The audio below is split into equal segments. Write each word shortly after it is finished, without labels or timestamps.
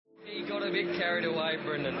a bit carried away,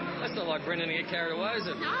 Brendan. That's not like Brendan to get carried away, is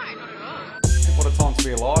it? No, not at all. What a time to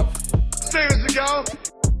be alive. Stevens to go.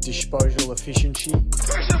 Disposal efficiency.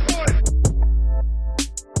 Pressure point.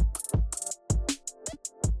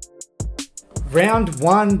 Round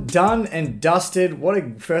one done and dusted. What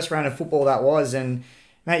a first round of football that was. And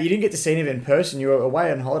mate, you didn't get to see any of it in person. You were away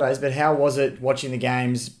on holidays, but how was it watching the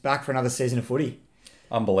games back for another season of footy?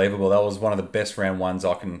 Unbelievable. That was one of the best round ones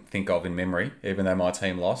I can think of in memory, even though my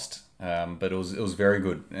team lost. But it was very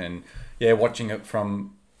good. And yeah, watching it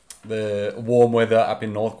from the warm weather up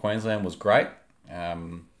in North Queensland was great.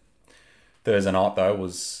 Thursday night though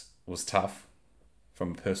was tough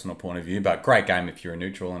from a personal point of view, but great game if you're a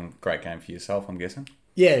neutral and great game for yourself, I'm guessing.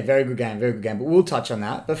 Yeah, very good game. But we'll touch on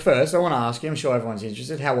that. But first, I want to ask you, I'm sure everyone's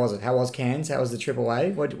interested, how was it? How was Cairns? How was the trip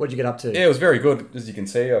away? What'd you get up to? Yeah, it was very good. As you can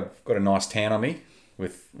see, I've got a nice tan on me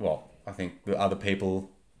with, well, I think the other people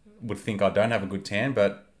would think I don't have a good tan,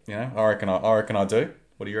 but, you know, I reckon I do.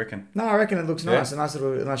 What do you reckon? No, I reckon it looks nice. Yeah.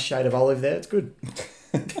 A nice shade of olive there. It's good.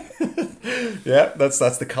 Yeah, that's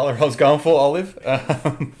the colour I was going for, olive.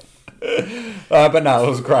 But no, it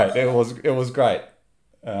was great. It was great.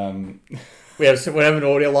 We have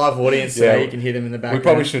an live audience, so you can hear them in the background.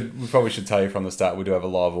 We probably should tell you from the start we do have a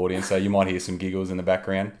live audience, so you might hear some giggles in the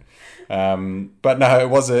background. But no, it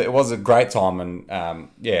was a great time, and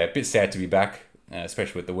a bit sad to be back,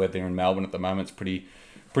 especially with the weather in Melbourne at the moment. It's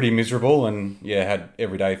pretty miserable, and had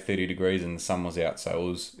every day 30 degrees and the sun was out,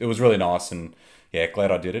 so it was really nice, and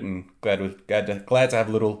glad I did it, and glad to have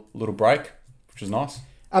a little break, which was nice.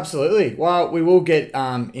 Absolutely. Well, we will get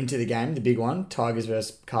into the game, the big one, Tigers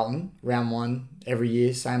versus Carlton, round one, every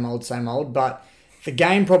year, same old. But the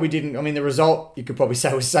game probably didn't. I mean, the result you could probably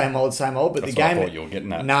say was same old. But That's the game. What I thought you were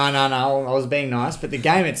getting at. No. I was being nice, but the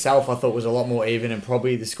game itself I thought was a lot more even, and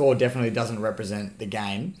probably the score definitely doesn't represent the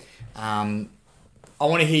game. I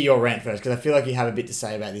want to hear your rant first because I feel like you have a bit to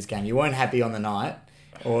say about this game. You weren't happy on the night,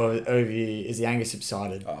 or is the anger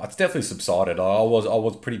subsided? It's definitely subsided. I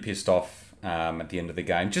was pretty pissed off. At the end of the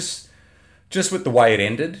game, just with the way it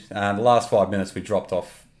ended, the last 5 minutes we dropped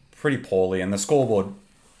off pretty poorly, and the scoreboard,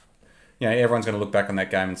 everyone's going to look back on that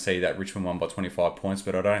game and see that Richmond won by 25 points,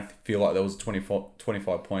 but I don't feel like there was a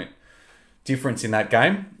 25 point difference in that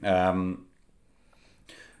game.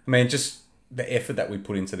 Just the effort that we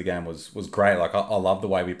put into the game was great. Like I love the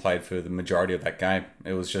way we played for the majority of that game.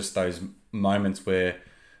 It was just those moments where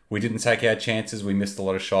we didn't take our chances, we missed a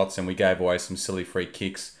lot of shots, and we gave away some silly free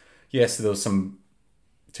kicks. Yes, there was some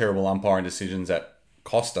terrible umpiring decisions that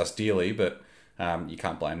cost us dearly, but you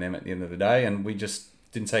can't blame them at the end of the day. And we just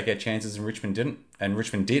didn't take our chances, and Richmond didn't. And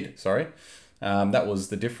Richmond did, sorry. That was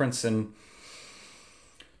the difference. And,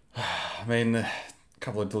 a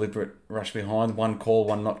couple of deliberate rush behind, one called,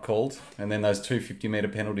 one not called. And then those two 50-metre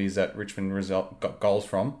penalties that Richmond got goals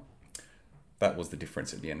from, that was the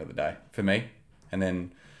difference at the end of the day for me. And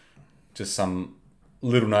then just some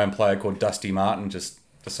little-known player called Dusty Martin just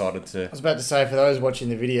decided to... I was about to say, for those watching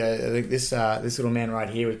the video, I think this little man right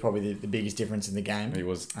here was probably the biggest difference in the game. He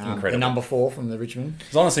was incredible. The number 4 from the Richmond.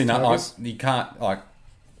 It's honestly not you can't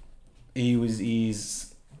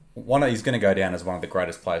he's going to go down as one of the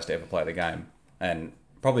greatest players to ever play the game, and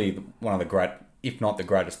probably one of the great, if not the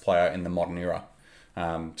greatest player in the modern era.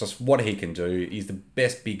 Just what he can do, he's the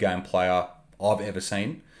best big game player I've ever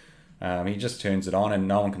seen. He just turns it on and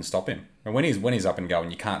no one can stop him. And when he's up and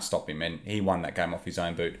going, you can't stop him. And he won that game off his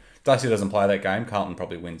own boot. Dusty doesn't play that game, Carlton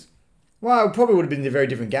probably wins. Well, it probably would have been a very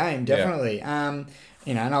different game, definitely. Yeah.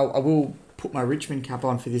 And I will put my Richmond cap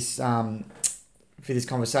on for this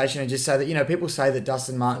conversation and just say that, people say that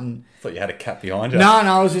Dustin Martin... I thought you had a cap behind you. No,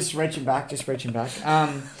 I was just reaching back.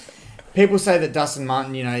 People say that Dustin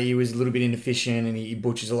Martin, he was a little bit inefficient and he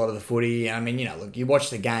butchers a lot of the footy. Look, you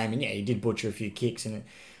watch the game and he did butcher a few kicks and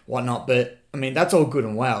whatnot, but that's all good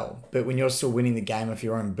and well. But when you're still winning the game off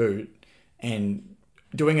your own boot and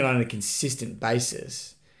doing it on a consistent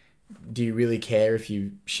basis, do you really care if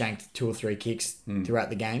you shanked 2 or 3 kicks throughout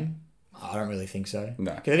the game? I don't really think so.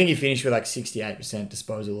 No. Because I think you finished with 68%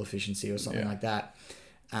 disposal efficiency or something like that.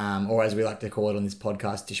 Or as we like to call it on this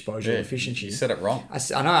podcast, disposal efficiency. You said it wrong. I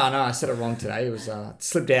know. I said it wrong today. It was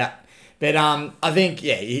slipped out. But I think,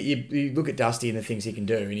 you look at Dusty and the things he can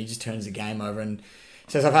do, and he just turns the game over and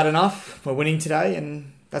says, I've had enough. We're winning today,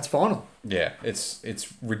 and that's final. Yeah, it's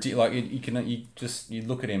ridiculous. Like you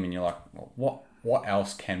look at him and you're like, what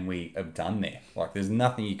else can we have done there? Like, there's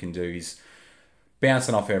nothing you can do. He's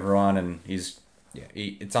bouncing off everyone, and it's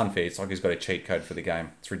unfair. It's like he's got a cheat code for the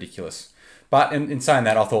game. It's ridiculous. But in saying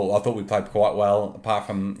that, I thought we played quite well, apart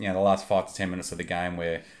from the last 5 to 10 minutes of the game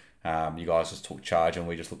where you guys just took charge and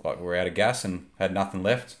we just looked like we were out of gas and had nothing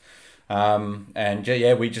left. And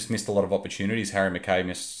yeah, we just missed a lot of opportunities. Harry McKay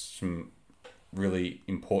missed some really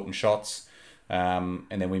important shots. And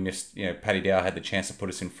then we missed, Paddy Dow had the chance to put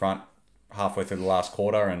us in front halfway through the last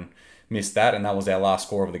quarter and missed that. And that was our last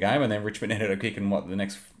score of the game. And then Richmond ended up kicking, the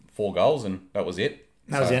next 4 goals, and that was it.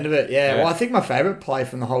 That was the end of it, yeah. Well, I think my favourite play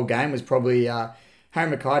from the whole game was probably Harry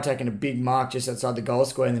McKay taking a big mark just outside the goal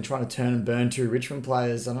square and then trying to turn and burn 2 Richmond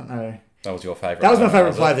players. I don't know. That was your favourite. That was my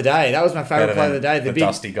favourite play of the day. That was my favourite play of the day. The big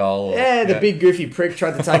dusty goal. The big goofy prick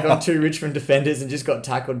tried to take on 2 Richmond defenders and just got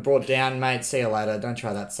tackled, brought down. Mate, see you later. Don't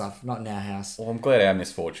try that stuff. Not in our house. Well, I'm glad our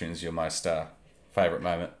misfortune is your most favourite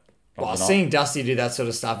moment. Well, seeing Dusty do that sort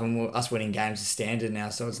of stuff and us winning games is standard now,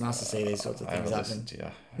 so it's nice to see these sorts of things happen.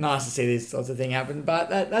 Nice to see these sorts of things happen, but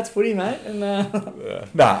that's footy, mate. And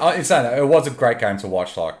no, in saying that, it was a great game to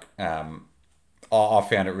watch. I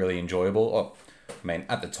found it really enjoyable. I mean,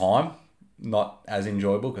 at the time, not as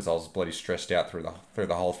enjoyable because I was bloody stressed out through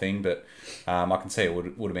the whole thing. But I can see it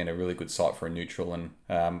would have been a really good sight for a neutral, and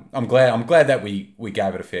I'm glad that we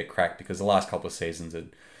gave it a fair crack because the last couple of seasons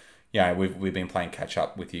we've been playing catch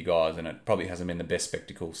up with you guys, and it probably hasn't been the best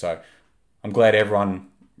spectacle. So I'm glad everyone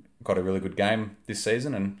got a really good game this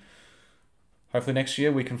season, and hopefully next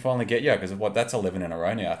year we can finally get you because that's 11 in a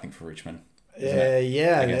row now, I think, for Richmond.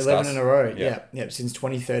 Yeah, 11 us. in a row. Yeah. Since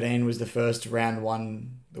 2013 was the first round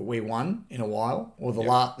one that we won in a while, or the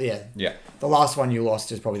the last one you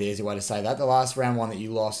lost is probably the easy way to say that. The last round one that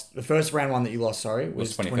you lost, the first round one that you lost,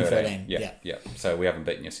 was 2013. Yeah. So we haven't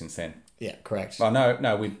beaten you since then. Yeah, correct. Oh no,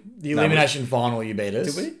 the elimination final you beat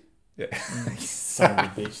us. Did we? Yeah. Son of a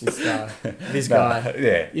bitch, this guy.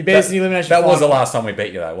 Yeah. You beat us in the elimination final. That was the last time we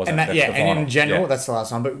beat you, though, wasn't it? And in general, that's the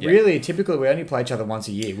last time. But really, typically, we only play each other once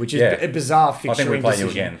a year, which is a bizarre fixturing decision. I think we play you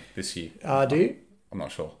again this year. Do you? I'm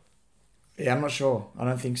not sure. Yeah, I'm not sure. I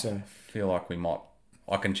don't think so. I feel like we might.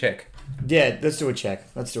 I can check. Yeah, let's do a check.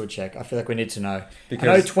 I feel like we need to know. Because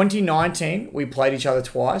I know 2019, we played each other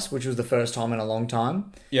twice, which was the first time in a long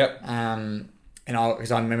time. Yep. And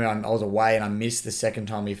because I remember I was away and I missed the second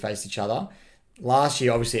time we faced each other. Last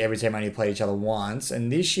year, obviously, every team only played each other once.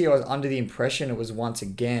 And this year, I was under the impression it was once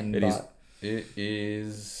again. It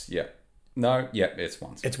is. Yeah. No. Yeah. It's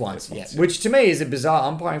once. It's once. Yeah. Which to me is a bizarre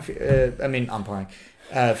umpiring. Fixturing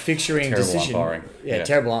terrible decision. Umpiring. Yeah.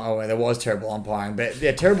 Terrible. Oh, there was terrible umpiring, but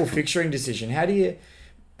terrible fixturing decision. How do you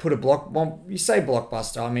put a block? Well, you say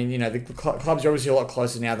blockbuster. I mean, the clubs are obviously a lot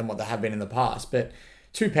closer now than what they have been in the past, but.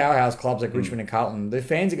 2 powerhouse clubs like Richmond and Carlton, the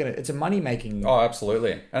fans are it's a money making. Oh,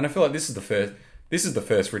 absolutely. And I feel like this is the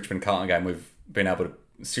first Richmond Carlton game we've been able to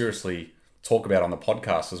seriously talk about on the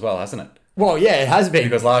podcast as well, hasn't it? Well, yeah, it has been.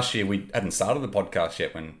 Because last year we hadn't started the podcast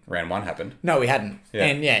yet when round 1 happened. No, we hadn't. Yeah.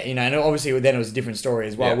 And and obviously then it was a different story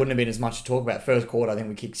as well. Yeah. It wouldn't have been as much to talk about. First quarter, I think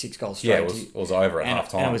we kicked 6 goals straight. Yeah, it was over at half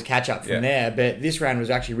time. And it was catch up from there. But this round was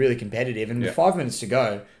actually really competitive. And with 5 minutes to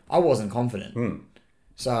go, I wasn't confident.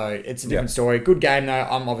 So it's a different story. Good game though.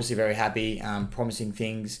 I'm obviously very happy. Promising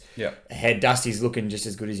things ahead. Dusty's looking just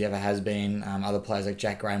as good as he ever has been. Other players like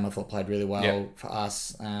Jack Graham I thought played really well for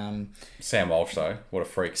us. Sam Walsh though, what a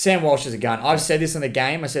freak. Sam Walsh is a gun. I've said this in the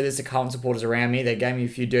game. I said this to Carlton supporters around me. They gave me a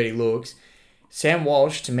few dirty looks. Sam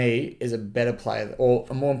Walsh to me is a better player or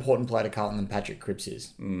a more important player to Carlton than Patrick Cripps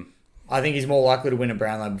is. I think he's more likely to win a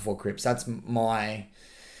Brownlow before Cripps. That's my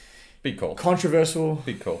big call. Controversial.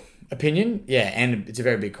 Big call. Opinion, and it's a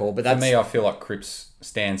very big call. But that's... For me, I feel like Cripps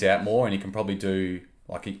stands out more, and he can probably do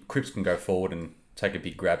Cripps can go forward and take a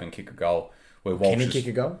big grab and kick a goal. Where Walsh can he kick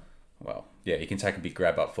a goal? Well, yeah, he can take a big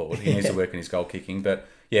grab up forward. He needs to work on his goal kicking, but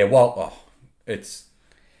it's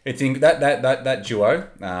in that duo.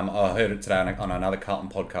 I heard it today on another Carlton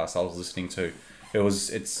podcast I was listening to.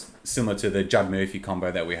 It's similar to the Judd Murphy combo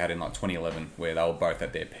that we had in 2011, where they were both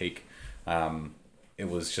at their peak. It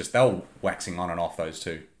was just they were waxing on and off those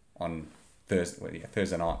two on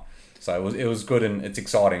Thursday night. So it was good and it's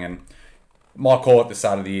exciting. And my call at the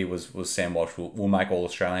start of the year was Sam Walsh will make All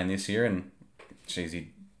Australian this year, and geez, he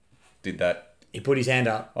did that. He put his hand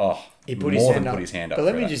up. Oh, he put his hand up. But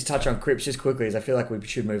let me just touch on Cripps just quickly, as I feel like we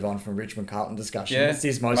should move on from Richmond Carlton discussion. Yeah, it's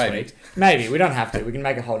this most weeks. Maybe we don't have to. We can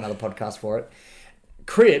make a whole another podcast for it.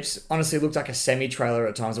 Cripps honestly looked like a semi-trailer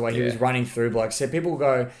at times, the way he was running through blokes. So people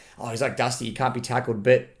go, oh, he's like Dusty, he can't be tackled.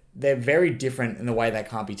 But they're very different in the way they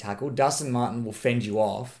can't be tackled. Dustin Martin will fend you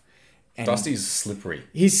off. And Dusty's slippery.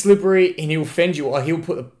 He's slippery and he'll fend you off. He'll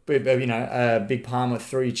put a big palmer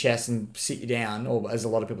through your chest and sit you down. Or as a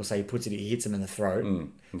lot of people say, he hits him in the throat.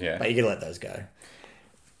 Yeah. But you got to let those go.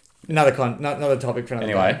 Another topic for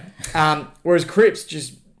another day. Whereas Cripps,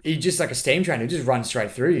 he's just like a steam train. He'll just run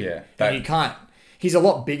straight through you. Yeah. And you can't... He's a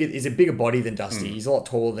lot bigger. He's a bigger body than Dusty. He's a lot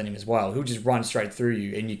taller than him as well. He'll just run straight through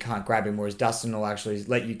you, and you can't grab him. Whereas Dustin will actually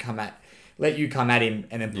let you come at let you come at him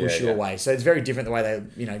and then push Yeah, you yeah. away. So it's very different the way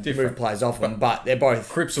they move players off them, but they're both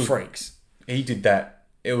Cripps was- freaks. He did that.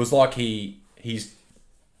 It was like he's.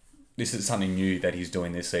 This is something new that he's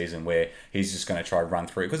doing this season, where he's just going to try run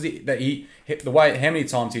through. Because the way how many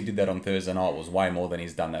times he did that on Thursday night was way more than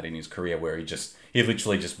he's done that in his career, where he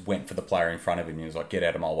literally just went for the player in front of him and he was like, "Get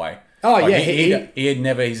out of my way." Oh, Like, yeah,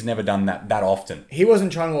 he's never done that often. He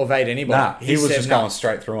wasn't trying to evade anybody. Nah, he was said, just "No." going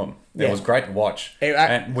straight through him. It Yeah. was great to watch, Hey,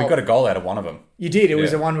 and we got a goal out of one of them. You did. It was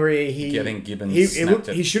Yeah. the one where he. I think Gibbons He snapped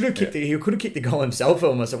it. He should have kicked. Yeah. He could have kicked the goal himself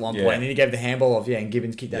almost at one point, Yeah. and then he gave the handball off. Yeah, and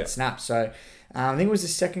Gibbons kicked that Yeah. snap. So I think it was the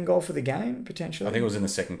second goal for the game potentially. I think it was in the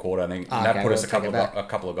second quarter. I think Oh, that okay, put us we'll a take it back.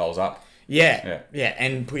 couple of goals up Yeah,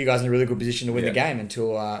 and put you guys in a really good position to win the Yeah. game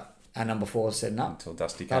until our number 4 said no. until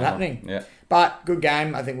Dusty Not came happening. on. Yeah, But good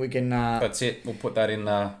game. I think we can. that's it. We'll put that in,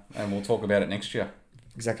 and we'll talk about it next year.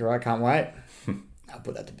 Exactly right. Can't wait. I'll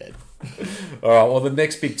put that to bed. All right. Well, the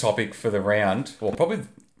next big topic for the round, well,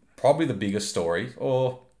 probably the biggest story,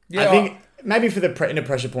 or yeah, I think maybe for the in a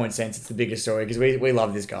pressure point sense, it's the biggest story because we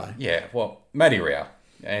love this guy. yeah. Well, Matty Rao,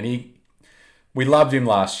 and we loved him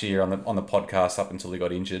last year on the podcast up until he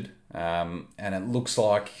got injured, and it looks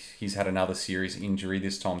like he's had another serious injury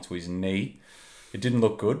this time to his knee. It didn't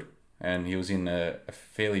look good, and he was in a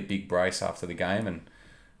fairly big brace after the game, and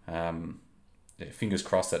yeah, fingers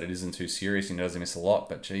crossed that it isn't too serious and he doesn't miss a lot.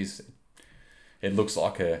 But geez, it looks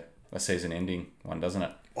like a season-ending one, doesn't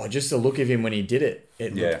it? Oh, just the look of him when he did it,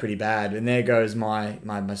 it Yeah. looked pretty bad. And there goes my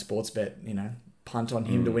sports bet, punt on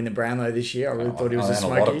him to win the Brownlow this year. I really thought he was a And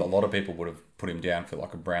smoky. a lot of people would have put him down for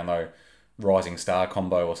like a Brownlow Rising Star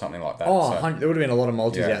combo or something like that. Oh, So, there would have been a lot of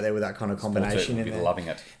multis Yeah. out there with that kind of Sports combination. would in be there. loving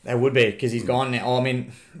it. They would be because he's gone now. Oh, I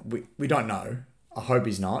mean, we don't know. I hope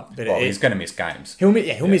he's not. But Well, he's going to miss games. he'll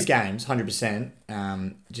miss games, 100%.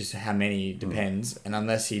 Just how many depends. And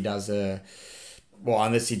unless he does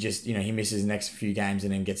unless he just, he misses the next few games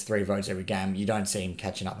and then gets 3 votes every game, you don't see him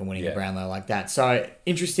catching up and winning Yeah. a Brownlow like that. So,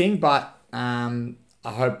 interesting, but I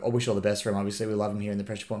wish all the best for him. Obviously, we love him here in the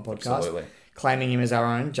Pressure Point podcast. Absolutely. Claiming him as our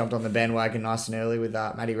own, jumped on the bandwagon nice and early with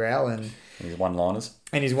Matty Rao and His one-liners.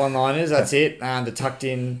 his one-liners. That's it. The tucked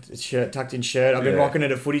in shirt. I've been Yeah. rocking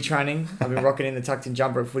it at footy training. I've been rocking in the tucked in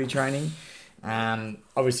jumper at footy training.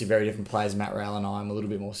 Obviously, very different players. Matt Rowell and I'm a little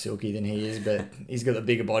bit more silky than he is, but he's got a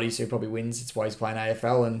bigger body, so he probably wins. That's why he's playing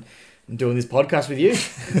AFL and I'm doing this podcast with you.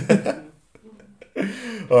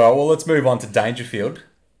 All right, well, let's move on to Dangerfield.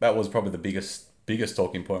 That was probably the biggest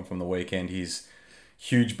talking point from the weekend. His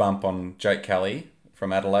huge bump on Jake Kelly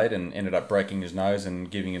from Adelaide and ended up breaking his nose and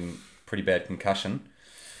giving him pretty bad concussion.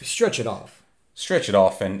 Stretch it off. Stretch it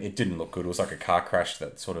off, and it didn't look good. It was like a car crash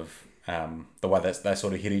that sort of the way that they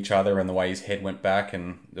sort of hit each other and the way his head went back,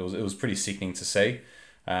 and it was pretty sickening to see.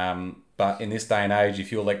 But in this day and age,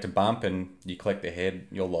 if you elect to bump and you collect the head,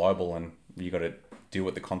 you're liable, and you got to deal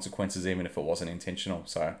with the consequences, even if it wasn't intentional.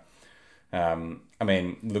 So, I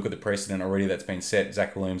mean, look at the precedent already that's been set.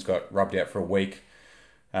 Zach Williams got rubbed out for a week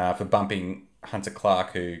for bumping Hunter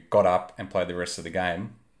Clark, who got up and played the rest of the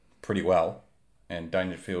game pretty well, and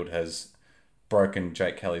Dangerfield has broken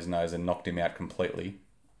Jake Kelly's nose and knocked him out completely,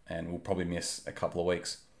 and will probably miss a couple of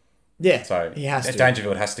weeks. Yeah, So he has to.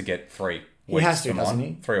 Dangerfield has to get 3 weeks. has to, from doesn't on.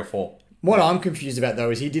 he? 3 or 4. What I'm confused about,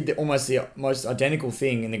 though, is he did almost the most identical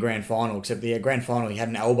thing in the grand final, except the grand final, he had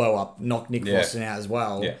an elbow up, knocked Nick Yeah. Foster out as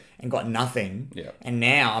well, Yeah. and got nothing. Yeah. And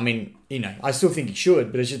now, I mean, I still think he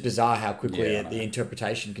should, but it's just bizarre how quickly Yeah, I know. the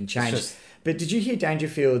interpretation can change. just- But did you hear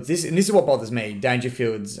Dangerfield's, this is what bothers me,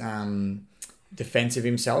 Dangerfield's defense of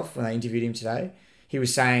himself when they interviewed him today? He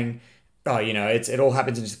was saying, it all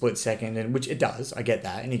happens in a split second, and which it does, I get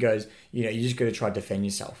that. And he goes, you just got to try to defend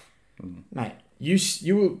yourself. Mate,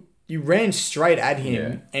 you ran straight at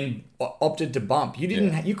him and opted to bump. You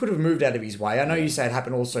didn't. Yeah. You could have moved out of his way. I know you say it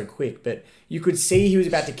happened all so quick, but you could see he was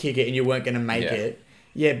about to kick it and you weren't going to make Yeah. it.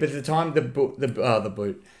 Yeah, but at the time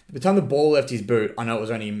the time the ball left his boot, I know it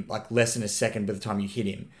was only like less than a second by the time you hit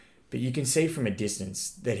him, but you can see from a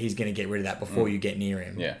distance that he's going to get rid of that before you get near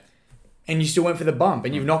him. Yeah. And you still went for the bump,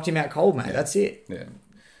 and you've knocked him out cold, mate. That's it. Yeah.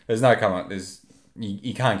 There's no come on.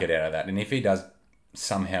 You can't get out of that. And if he does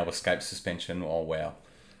somehow escape suspension, oh wow,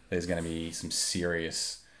 there's going to be some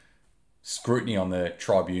serious scrutiny on the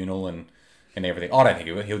tribunal and everything. I don't think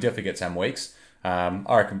he will. He'll definitely get some weeks. I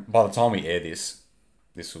reckon by the time we air this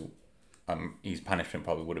will his punishment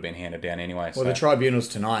probably would have been handed down anyway. Well, the tribunal's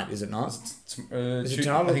tonight, is it not? Is it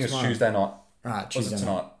tonight or I think it's tomorrow? Tuesday night. Right, Was Tuesday it night.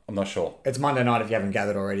 tonight? I'm not sure. It's Monday night if you haven't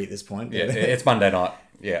gathered already at this point. Yeah, it's Monday night.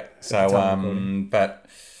 Yeah. So, time but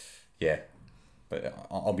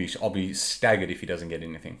I'll be staggered if he doesn't get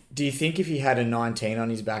anything. Do you think if he had a 19 on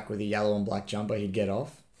his back with a yellow and black jumper, he'd get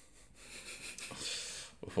off?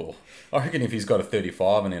 Oh. I reckon if he's got a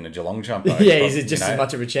 35 and in a Geelong jumper, Yeah, he's just as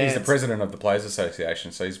much of a chance. He's the president of the Players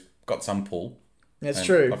Association, so he's got some pull. That's And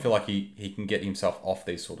true. I feel like he can get himself off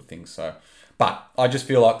these sort of things. So, but I just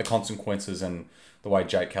feel like the consequences and the way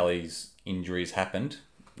Jake Kelly's injuries happened,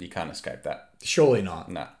 you can't escape that. Surely not.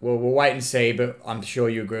 No. Well, we'll wait and see, but I'm sure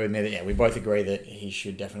you agree with me that, yeah, we both agree that he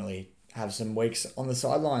should definitely have some weeks on the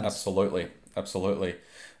sidelines. Absolutely.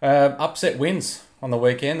 Upset wins on the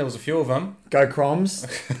weekend. There was a few of them. Go Croms.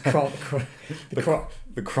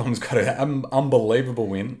 The Croms got an unbelievable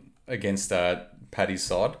win against Paddy's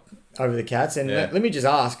side. Over the Cats. And Yeah. let me just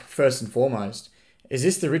ask, first and foremost, is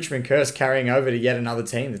this the Richmond curse carrying over to yet another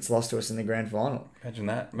team that's lost to us in the grand final? Imagine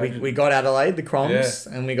that. We got Adelaide, the Croms,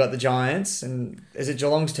 and we got the Giants, and is it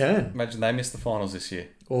Geelong's turn? Imagine they missed the finals this year.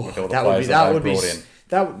 Oh, with all the that would players be that they would be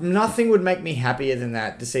brought in. nothing would make me happier than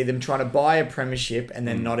that, to see them trying to buy a premiership and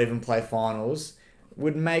then Mm. not even play finals.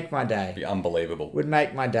 Would make my day. Be unbelievable. Would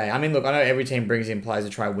make my day. I mean, look, I know every team brings in players to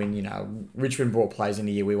try and win. You know, Richmond brought players in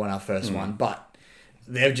the year we won our first one, but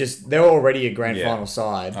they're already a grand Yeah. final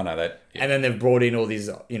side. I know that. Yeah. And then they've brought in all these,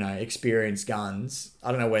 experienced guns.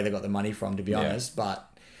 I don't know where they got the money from, to be honest. But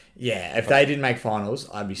yeah, if they didn't make finals,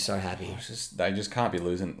 I'd be so happy. They just can't be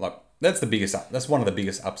losing. Like that's one of the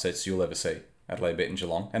biggest upsets you'll ever see. Adelaide beating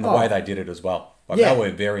Geelong, and the Oh. way they did it as well. Like Yeah. they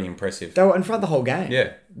were very impressive. They were in front the whole game.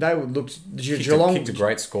 Yeah. They looked Geelong kicked a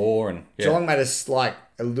great score, and Geelong made us like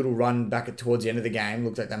a little run back towards the end of the game.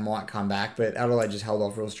 Looked like they might come back, but Adelaide just held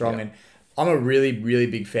off real strong. Yeah. And I'm a really, really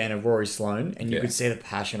big fan of Rory Sloane, and you Yeah. could see the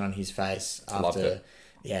passion on his face Loved after,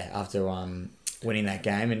 it. after winning that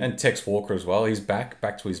game. And And Tex Walker as well. He's back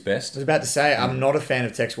to his best. I was about to say, I'm not a fan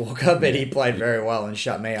of Tex Walker, but he played very well and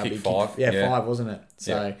shut me up. Kicked He five, yeah. 5, wasn't it?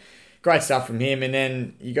 So Yeah. great stuff from him. And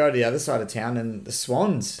then you go to the other side of town and the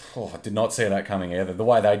Swans. Oh, I did not see that coming either. The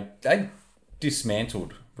way they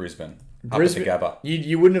dismantled Brisbane up at the Gabba.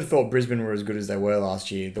 You wouldn't have thought Brisbane were as good as they were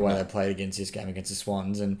last year, the way they played against this game against the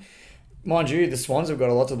Swans. And mind you, the Swans have got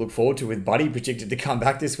a lot to look forward to, with Buddy predicted to come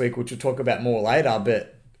back this week, which we'll talk about more later.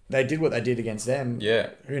 But they did what they did against them. Yeah.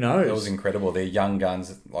 Who knows? It was incredible. Their young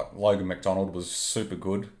guns, like Logan McDonald, was super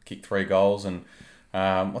good. Kicked 3 goals. And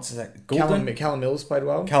what's his name? Goulden? Callum Mills played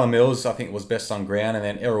well. Callum Mills, I think, was best on ground. And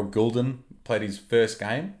then Errol Goulden played his first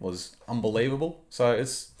game. Was unbelievable. So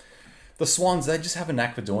it's... The Swans, they just have a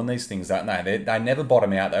knack for doing these things, don't they? They never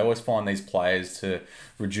bottom out. They always find these players to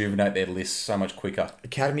rejuvenate their lists so much quicker.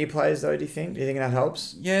 Academy players, though, do you think? Do you think that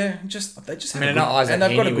helps? Yeah, they just have I mean, I know Isaac and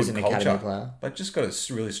they've got a Heaney was good an culture. academy player. They've just got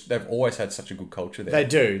a really. They've always had such a good culture there.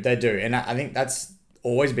 They do. And I think that's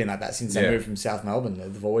always been like that since they Yeah. moved from South Melbourne.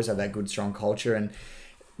 They've always had that good, strong culture. And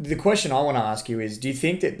the question I want to ask you is, do you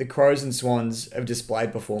think that the Crows and Swans have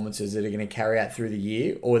displayed performances that are going to carry out through the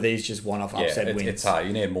year, or are these just one-off upset wins? It's hard.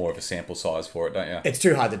 You need more of a sample size for it, don't you? It's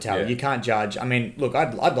too hard to tell. Yeah. You can't judge. I mean, look,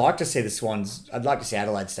 I'd like to see the Swans. I'd like to see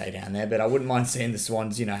Adelaide stay down there, but I wouldn't mind seeing the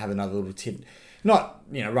Swans, have another little tip. Not,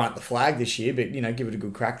 run at the flag this year, but, give it a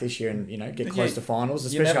good crack this year and, get close to finals,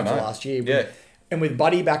 especially never after know. last year. Yeah. And with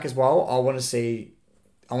Buddy back as well, I want to see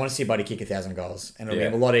Buddy kick 1,000 goals, and it'll be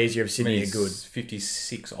a lot easier if Sydney are he's good.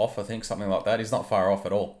 56 off, I think, something like that. He's not far off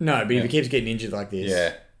at all. No, but Yeah. if he keeps getting injured like this,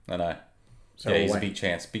 Yeah, I know. So yeah, we'll he's a wait.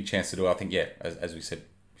 big chance to do it. I think, as we said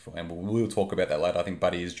before, and we'll talk about that later. I think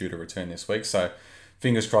Buddy is due to return this week, so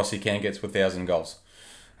fingers crossed he can get to 1,000 goals.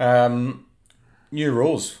 New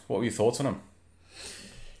rules. What were your thoughts on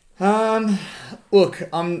them? Look,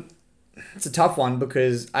 it's a tough one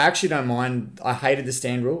because I actually don't mind. I hated the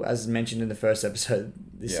stand rule, as mentioned in the first episode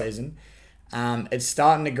this Yeah. season. It's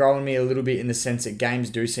starting to grow on me a little bit in the sense that games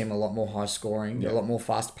do seem a lot more high scoring, a lot more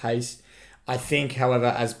fast paced. I think, however,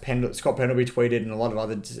 as Scott Pendlebury tweeted and a lot of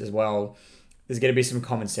others as well, there's going to be some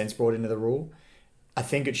common sense brought into the rule. I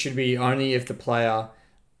think it should be only if the player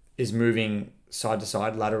is moving side to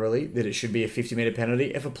side laterally that it should be a 50-metre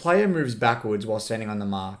penalty. If a player moves backwards while standing on the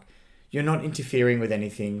mark, you're not interfering with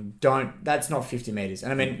anything. That's not 50 metres.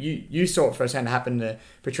 And I mean, you saw it firsthand happen to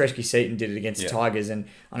Petreski Seaton did it against the Tigers, and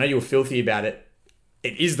I know you were filthy about it.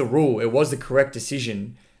 It is the rule. It was the correct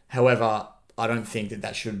decision. However, I don't think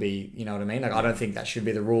that should be, you know what I mean? Like, I don't think that should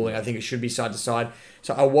be the ruling. I think it should be side to side.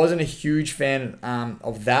 So I wasn't a huge fan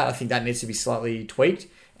of that. I think that needs to be slightly tweaked.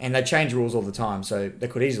 And they change rules all the time, so they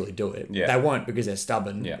could easily do it. Yeah. They won't because they're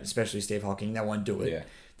stubborn, Yeah. especially Steve Hocking. They won't do it. Yeah.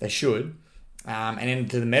 They should. And then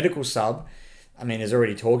to the medical sub, I mean, there's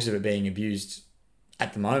already talks of it being abused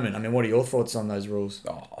at the moment. I mean, what are your thoughts on those rules?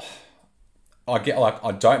 I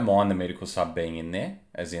don't mind the medical sub being in there,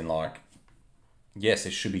 as in yes,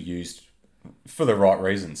 it should be used for the right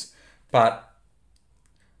reasons. But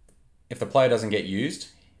if the player doesn't get used,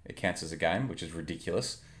 it counts as a game, which is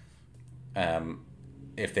ridiculous.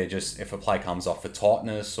 If a play comes off for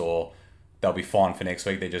tightness or they'll be fine for next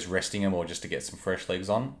week. They're just resting them or just to get some fresh legs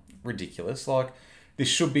on. Ridiculous. Like, this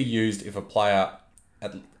should be used if a player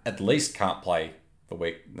at least can't play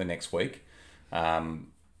the next week. And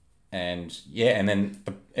then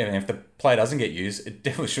if the player doesn't get used, it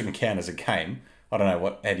definitely shouldn't count as a game. I don't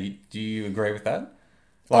know Eddie, do you agree with that?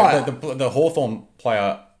 Like the Hawthorn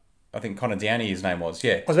player, I think Connor Downey, his name was,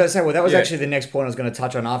 yeah. I was about to say, well, that was actually the next point I was going to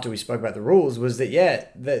touch on after we spoke about the rules, was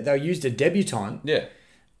that, they used a debutant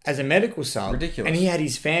as a medical sub. Ridiculous. And he had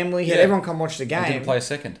his family, he had everyone come watch the game. And didn't play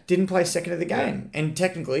second. Didn't play second of the game. Yeah. And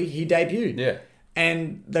technically, he debuted. Yeah.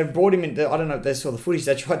 And they brought him in. I don't know if they saw the footage.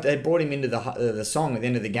 They brought him into the song at the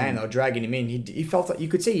end of the game. They were dragging him in. He felt like you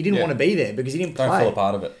could see he didn't want to be there because he didn't play. Don't fall a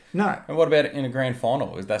part of it. No. And what about in a grand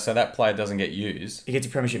final? So that player doesn't get used. He gets a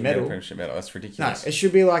premiership medal. That's ridiculous. No, it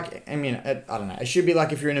should be like. I mean, I don't know. It should be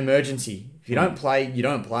like if you're in an emergency. If you don't play, you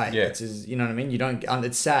don't play. Yeah. You know what I mean. You don't.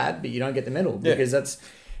 It's sad, but you don't get the medal because that's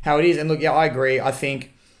how it is. And look, I agree. I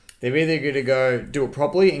think they're either going to go do it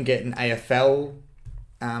properly and get an AFL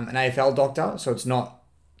doctor, so it's not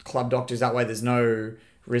club doctors. That way there's no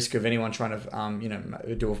risk of anyone trying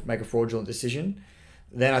to make a fraudulent decision.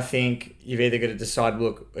 Then I think you've either got to decide,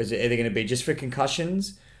 look, is it either going to be just for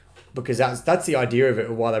concussions, because that's the idea of it,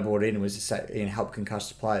 or why they brought it in, was to say, help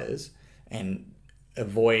concussed players and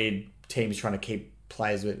avoid teams trying to keep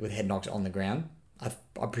players with head knocks on the ground.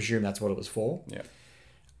 I presume that's what it was for. Yeah.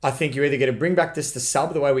 I think you're either going to bring back the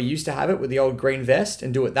sub the way we used to have it with the old green vest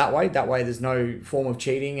and do it that way. That way there's no form of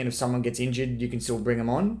cheating, and if someone gets injured, you can still bring them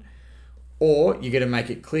on. Or you're going to make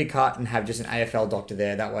it clear cut and have just an AFL doctor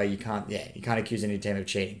there. That way you can't accuse any team of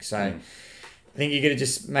cheating. So I think you're going to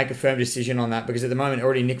just make a firm decision on that, because at the moment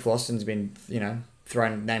already Nick Floston's been,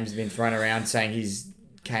 names have been thrown around saying he's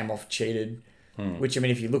came off cheated. Which, I mean,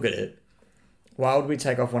 if you look at it, why would we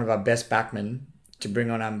take off one of our best backmen to bring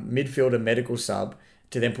on a midfielder medical sub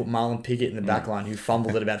to then put Marlon Pickett in the back line, who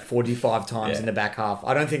fumbled it about 45 times in the back half?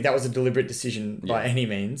 I don't think that was a deliberate decision by any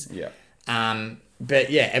means. Yeah. But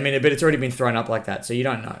it's already been thrown up like that, so you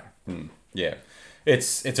don't know. Yeah.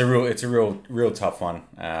 It's a real tough one.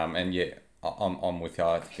 And yeah, I'm with you.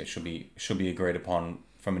 I think it should be agreed upon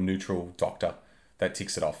from a neutral doctor that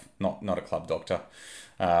ticks it off, not a club doctor.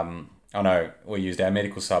 I know we used our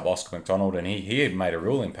medical sub, Oscar McDonald, and he had made a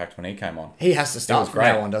real impact when he came on. He has to start from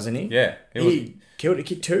now on, doesn't he? Yeah. He killed a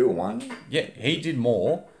kick 2 or 1. Yeah, he did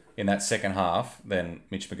more in that second half than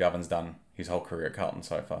Mitch McGovern's done his whole career at Carlton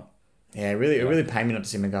so far. Yeah, it really pained me not to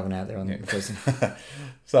see McGovern out there on the first.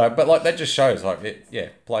 So, but that just shows,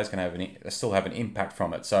 players can still have an impact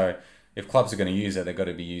from it. So if clubs are going to use it, they've got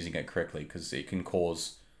to be using it correctly, because it can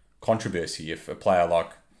cause controversy if a player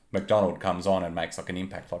like McDonald comes on and makes an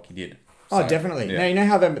impact like he did. So, definitely. Yeah. Now, you know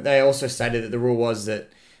how they also stated that the rule was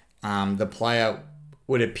that the player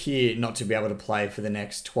would appear not to be able to play for the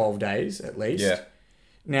next 12 days at least. Yeah.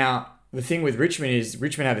 Now, the thing with Richmond is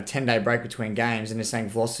Richmond had a 10-day break between games, and they're saying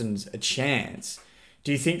Vlosson's a chance.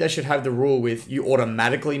 Do you think they should have the rule with you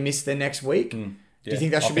automatically miss the next week? Yeah, do you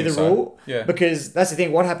think that should be the rule? Yeah. Because that's the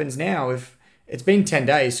thing. What happens now if it's been 10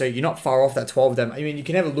 days, so you're not far off that 12-day. I mean, you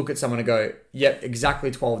can never look at someone and go, yep,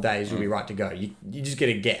 exactly 12 days, you'll be right to go. You just get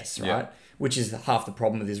a guess, right? Yeah. Which is half the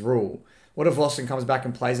problem with this rule. What if Vlosson comes back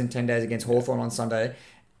and plays in 10 days against Hawthorn on Sunday?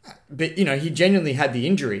 But, he genuinely had the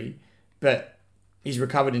injury, but he's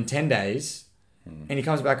recovered in 10 days and he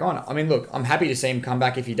comes back on. I mean, look, I'm happy to see him come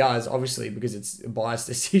back if he does, obviously, because it's a biased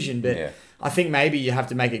decision. But I think maybe you have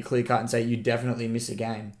to make it clear cut and say you definitely miss a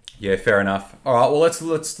game. Yeah, fair enough. All right, well,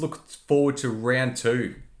 let's look forward to round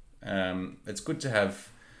 2. It's good to have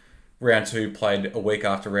round 2 played a week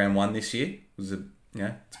after round 1 this year. It was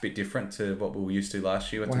it's a bit different to what we were used to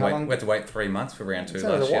last year. We had to wait 3 months for round 2 last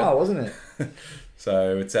year. That was a while, wasn't it?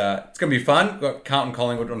 So it's going to be fun. We've got Carlton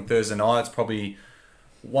Collingwood on Thursday night. It's probably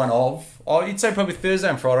you'd say probably Thursday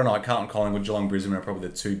and Friday night. Carlton Collingwood, Geelong Brisbane are probably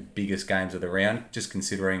the 2 biggest games of the round, just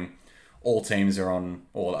considering all teams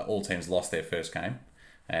lost their first game,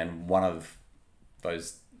 and one of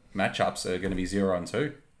those matchups are going to be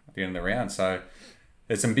 0-2 at the end of the round. So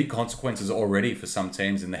there's some big consequences already for some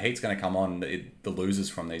teams, and the heat's going to come on the losers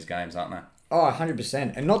from these games, aren't they? Oh,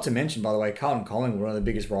 100%. And not to mention, by the way, Carlton Collingwood, one of the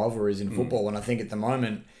biggest rivalries in football. And I think at the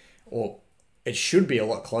moment, or it should be a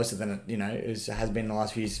lot closer than it has been in the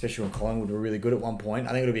last few years, especially when Collingwood were really good at one point. I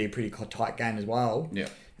think it'll be a pretty tight game as well. Yeah.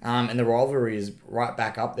 And the rivalry is right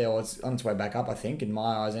back up there. Well, it's on its way back up, I think, in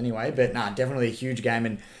my eyes anyway. But definitely a huge game.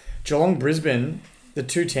 And Geelong Brisbane, the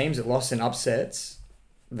 2 teams that lost in upsets,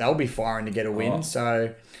 they'll be firing to get a win.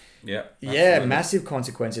 So yeah, massive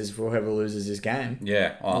consequences for whoever loses this game.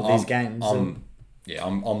 Yeah, these games.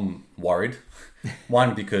 I'm worried.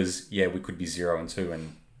 One, because we could be 0-2,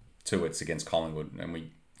 and 2, it's against Collingwood, and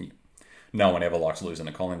no one ever likes losing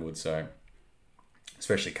to Collingwood, so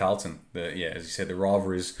especially Carlton. As you said, the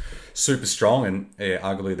rivalry is super strong and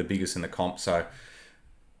arguably the biggest in the comp. So,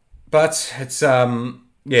 but it's I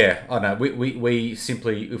don't know. We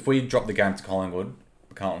simply, if we drop the game to Collingwood,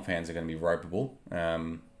 the Carlton fans are going to be ropeable,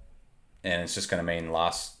 and it's just going to mean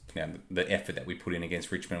the effort that we put in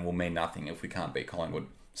against Richmond will mean nothing if we can't beat Collingwood.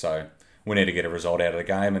 So we need to get a result out of the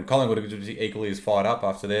game, and Collingwood are equally as fired up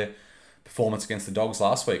after their performance against the Dogs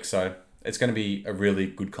last week. So it's going to be a really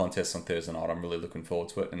good contest on Thursday night. I'm really looking forward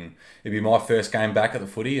to it, and it'll be my first game back at the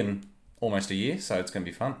footy in almost a year, so it's going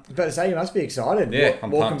to be fun. I was about to say, you must be excited. Yeah,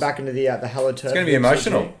 I'm walking pumped. back into the Hello Turf. It's going to be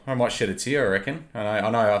emotional. I might shed a tear, I reckon. I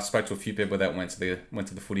know I spoke to a few people that went to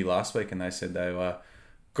the footy last week, and they said they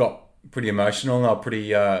got pretty emotional, and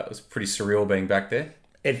it was pretty surreal being back there.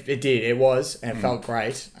 It did. It was, and it felt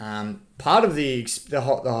great. Part of the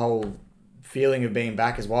whole feeling of being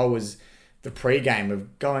back as well was the pre-game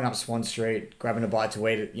of going up Swan Street, grabbing a bite to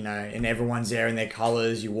eat, and everyone's there in their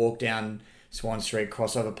colours. You walk down Swan Street,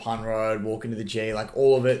 cross over Pun Road, walk into the G, like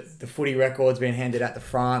all of it. The footy records being handed at the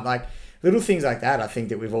front, like little things like that. I think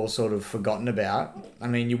that we've all sort of forgotten about. I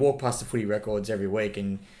mean, you walk past the footy records every week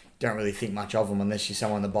and don't really think much of them unless you're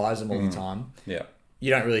someone that buys them all the time. Yeah. You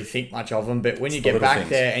don't really think much of them, but when you the get little back things.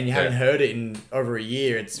 there and you haven't Yeah. heard it in over a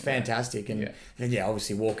year, it's fantastic. And Yeah.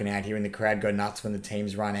 obviously walking out here and the crowd go nuts when the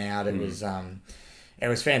teams run out. It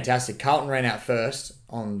was fantastic. Carlton ran out first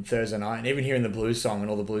on Thursday night, and even hearing the Blues song and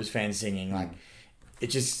all the Blues fans singing, like it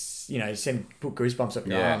just put goosebumps up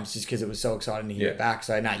your Yeah. arms just because it was so exciting to hear Yeah. it back.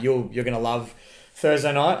 So you're gonna love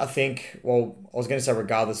Thursday night. I think. Well, I was going to say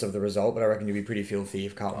regardless of the result, but I reckon you'll be pretty filthy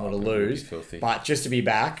if Carlton were to lose. Filthy. But just to be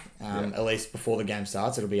back, at least before the game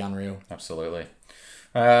starts, it'll be unreal. Absolutely.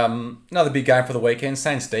 Another big game for the weekend.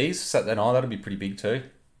 Saints D's Saturday night. That'll be pretty big too.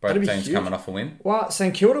 Both That'd be teams huge. coming off a win. Well,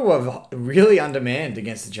 St Kilda were really undermanned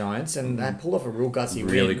against the Giants, and they pulled off a real gutsy win.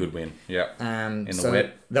 Really good win. Yeah. In the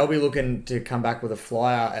wet. They'll be looking to come back with a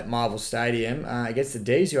flyer at Marvel Stadium against the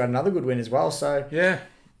D's, who had another good win as well. So Yeah.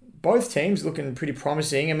 both teams looking pretty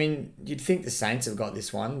promising. I mean, you'd think the Saints have got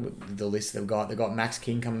this one with the list they've got. They've got Max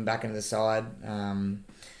King coming back into the side.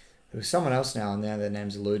 There was someone else now, and now their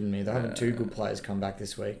name's eluding me. They're having two good players come back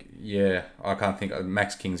this week. Yeah, I can't think.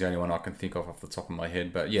 Max King's the only one I can think of off the top of my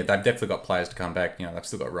head. But yeah, they've definitely got players to come back. They've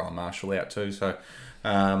still got Rowan Marshall out too. So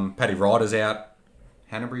Paddy Ryder's out.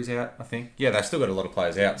 Hanbury's out, I think. Yeah, they've still got a lot of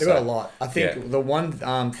players out. They've got a lot. I think the one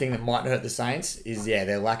thing that might hurt the Saints is,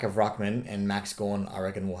 their lack of ruckman, and Max Gawn, I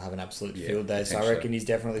reckon, will have an absolute field day. So I reckon he's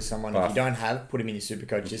definitely someone, if you don't have, put him in your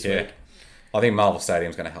Supercoach this week. I think Marvel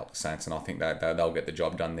Stadium's going to help the Saints, and I think they'll get the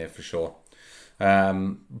job done there for sure.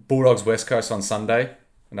 Bulldogs West Coast on Sunday,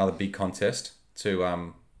 another big contest.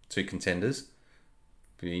 Two contenders.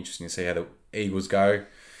 Be interesting to see how the Eagles go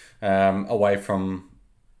away from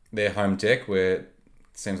their home deck, where it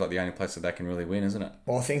seems like the only place that they can really win, isn't it?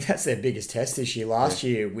 Well, I think that's their biggest test this year. Last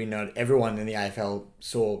year, we know everyone in the AFL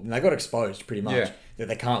saw, and they got exposed pretty much, that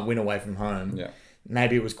they can't win away from home. Yeah.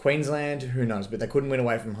 Maybe it was Queensland, who knows, but they couldn't win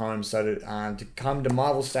away from home. So to come to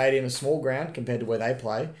Marvel Stadium, a small ground compared to where they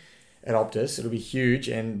play at Optus, it'll be huge.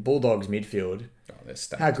 And Bulldogs midfield, Oh, they're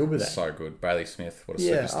stacked. how good were they? So good. Bailey Smith, what a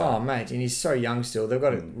Yeah, superstar. oh mate, and he's so young still. They've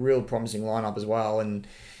got a real promising lineup as well, and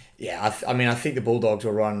I think the Bulldogs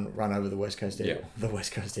will run over the West Coast Eagles. Yeah. The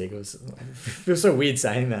West Coast Eagles. It feels so weird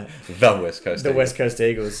saying that. The West Coast. The Eagles. West Coast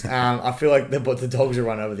Eagles. I feel like the Dogs will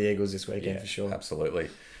run over the Eagles this weekend for sure.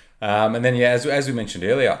 Absolutely. And then, as we mentioned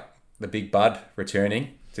earlier, the Big Bud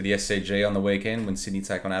returning to the SCG on the weekend when Sydney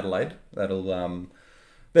take on Adelaide. That'll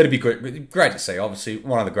be great to see. Obviously,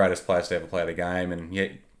 one of the greatest players to ever play the game, and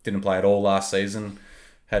yet didn't play at all last season.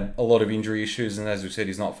 Had a lot of injury issues, and as we said,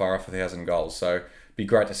 he's not far off 1,000 goals. So, be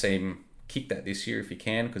great to see him kick that this year if he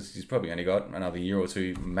can, because he's probably only got another year or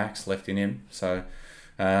two max left in him. So,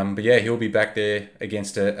 but yeah, he'll be back there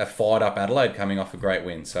against a fired up Adelaide coming off a great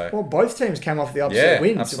win. So, Well, both teams came off the upset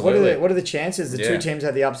win. So absolutely. what are the chances? The two Yeah. teams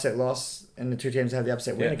had the upset loss, and the two teams had the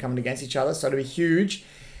upset win, Yeah. are coming against each other. So it'll be huge.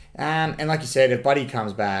 And like you said, if Buddy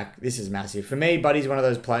comes back, this is massive. For me, Buddy's one of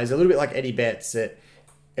those players, a little bit like Eddie Betts, that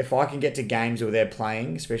if I can get to games where they're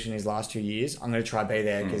playing, especially in his last 2 years, I'm going to try to be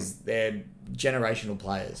there because they're generational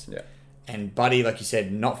players. yeah. And Buddy, like you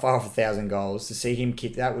said, not far off 1,000 goals. To see him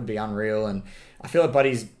kick that would be unreal. And I feel like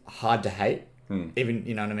Buddy's hard to hate. Even,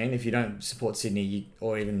 you know what I mean? If you don't support Sydney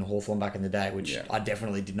or even Hawthorn back in the day, which I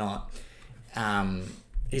definitely did not,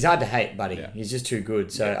 he's hard to hate, Buddy. Yeah. He's just too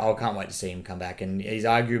good. So I can't wait to see him come back. And he's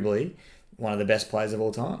arguably one of the best players of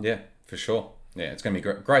all time. Yeah, for sure. Yeah, it's going to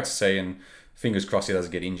be great to see, and fingers crossed he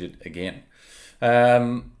doesn't get injured again.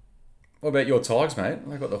 what about your Tigers, mate?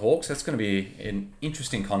 They've got the Hawks. That's going to be an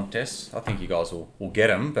interesting contest. I think you guys will get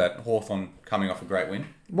them, but Hawthorn coming off a great win.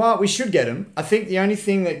 Well, we should get them. I think the only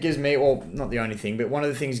thing that gives me, well, not the only thing, but one of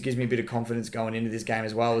the things that gives me a bit of confidence going into this game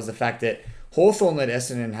as well is the fact that Hawthorn let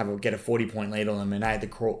Essendon get a 40-point lead on them, and they had to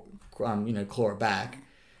claw it back.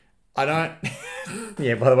 I don't...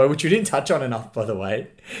 yeah, by the way, which we didn't touch on enough, by the way.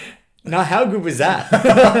 No, how good was that?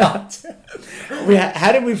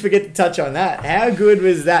 How did we forget to touch on that? How good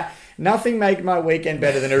was that? Nothing made my weekend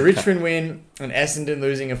better than a Richmond win and Essendon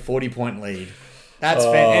losing a 40-point lead. That's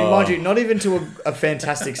and mind you, not even to a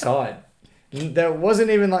fantastic side. There wasn't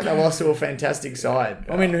even like they lost to a fantastic side.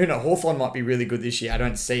 I mean, who knows? Hawthorn might be really good this year. I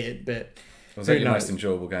don't see it, but... Was that your most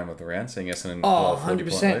enjoyable game of the round, seeing Essendon? Oh,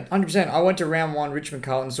 100%. 100%. I went to round 1, Richmond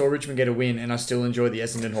Carlton, saw Richmond get a win, and I still enjoyed the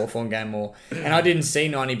Essendon Hawthorn game more. And I didn't see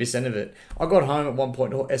 90% of it. I got home at one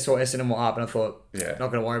point, I saw Essendon were up, and I thought,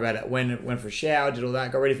 not going to worry about it. Went for a shower, did all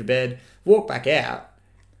that, got ready for bed, walked back out,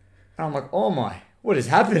 and I'm like, oh my, what has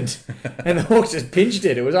happened? And the Hawks just pinched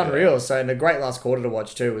it. It was unreal. So, and a great last quarter to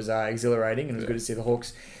watch too. It was exhilarating, and it was good to see the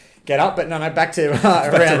Hawks get up. But no, back to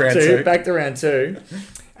round two. Back to round 2.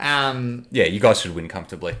 You guys should win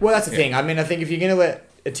comfortably. Well, that's the thing. I mean, I think if you're going to let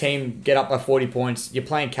a team get up by 40 points, you're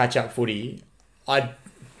playing catch-up footy.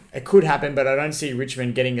 It could happen, but I don't see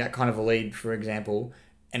Richmond getting that kind of a lead, for example,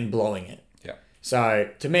 and blowing it. Yeah. So,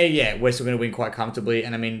 to me, we're still going to win quite comfortably.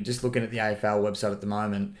 And, I mean, just looking at the AFL website at the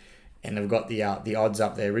moment, and they've got the odds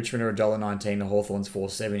up there. Richmond are $1.19 to Hawthorn's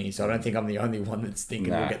 $4.70. So, I don't think I'm the only one that's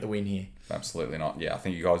thinking we'll get the win here. Absolutely not. Yeah, I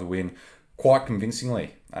think you guys will win quite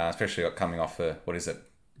convincingly, especially coming off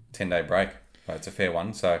 10-day break. It's a fair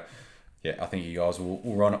one. So, yeah, I think you guys will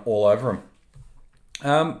run it all over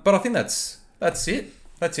them. But I think that's it.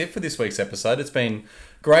 That's it for this week's episode. It's been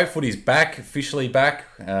great. Footy's back, officially back.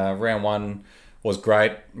 Round 1 was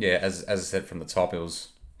great. Yeah, as I said from the top, it was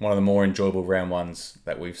one of the more enjoyable round 1s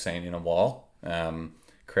that we've seen in a while.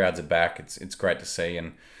 Crowds are back. It's great to see,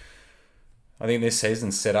 and I think this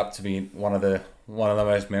season's set up to be one of the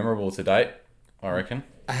most memorable to date, I reckon.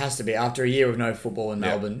 It has to be. After a year of no football in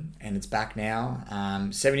Melbourne, and it's back now.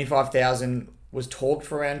 75,000 was talked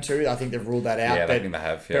for round 2. I think they've ruled that out. Yeah, I think they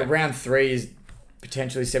have. Yeah. But round 3 is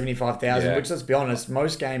potentially 75,000, which, let's be honest,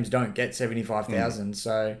 most games don't get 75,000.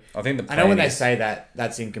 So I think I know when they say that,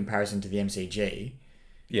 that's in comparison to the MCG.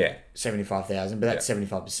 Yeah. 75,000, but that's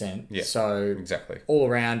 75%. Yeah. So exactly. All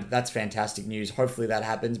around, that's fantastic news. Hopefully that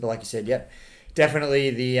happens. But like you said,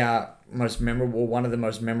 definitely the most memorable, one of the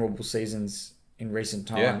most memorable seasons in recent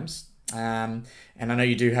times. Yeah. And I know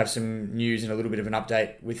you do have some news and a little bit of an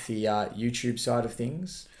update with the YouTube side of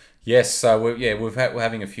things. Yes, so we're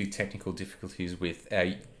having a few technical difficulties with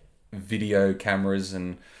our video cameras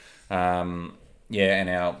and and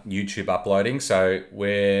our YouTube uploading. So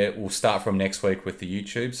we'll start from next week with the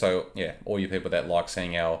YouTube. So all you people that like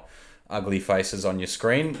seeing our ugly faces on your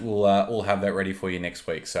screen, we'll have that ready for you next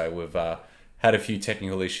week. So we've had a few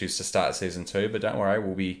technical issues to start season 2, but don't worry,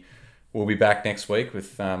 we'll be back next week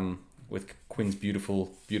with Quinn's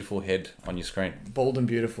beautiful head on your screen. Bald and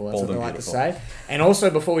beautiful, that's what I like to say. And also,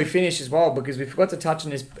 before we finish as well, because we forgot to touch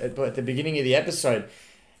on this at the beginning of the episode,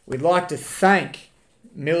 we'd like to thank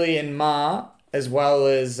Millie and Ma, as well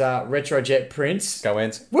as Retrojet Prince. Go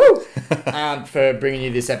Ents. Woo! For bringing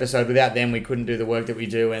you this episode. Without them, we couldn't do the work that we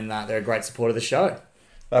do, and they're a great support of the show.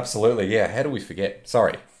 Absolutely, yeah. How do we forget?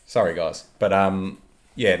 Sorry guys. But,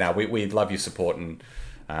 we love your support, and,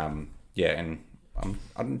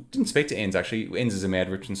 I didn't speak to Enz, actually. Enz is a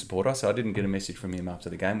Mad Richmond supporter, so I didn't get a message from him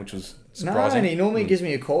after the game, which was surprising. No, and he normally gives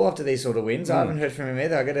me a call after these sort of wins. I haven't heard from him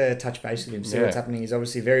either. I've got to touch base with him, see what's happening. He's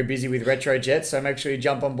obviously very busy with Retrojet, so make sure you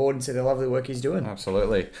jump on board and see the lovely work he's doing.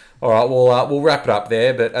 Absolutely. All right, we'll wrap it up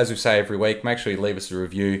there, but as we say every week, make sure you leave us a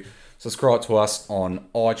review. Subscribe to us on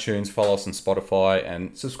iTunes, follow us on Spotify,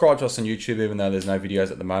 and subscribe to us on YouTube, even though there's no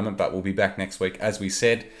videos at the moment, but we'll be back next week, as we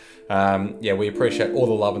said. We appreciate all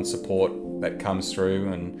the love and support that comes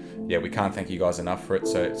through, and we can't thank you guys enough for it,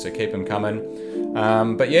 so keep them coming.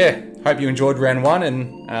 Hope you enjoyed round 1,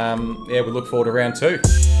 and we look forward to round 2.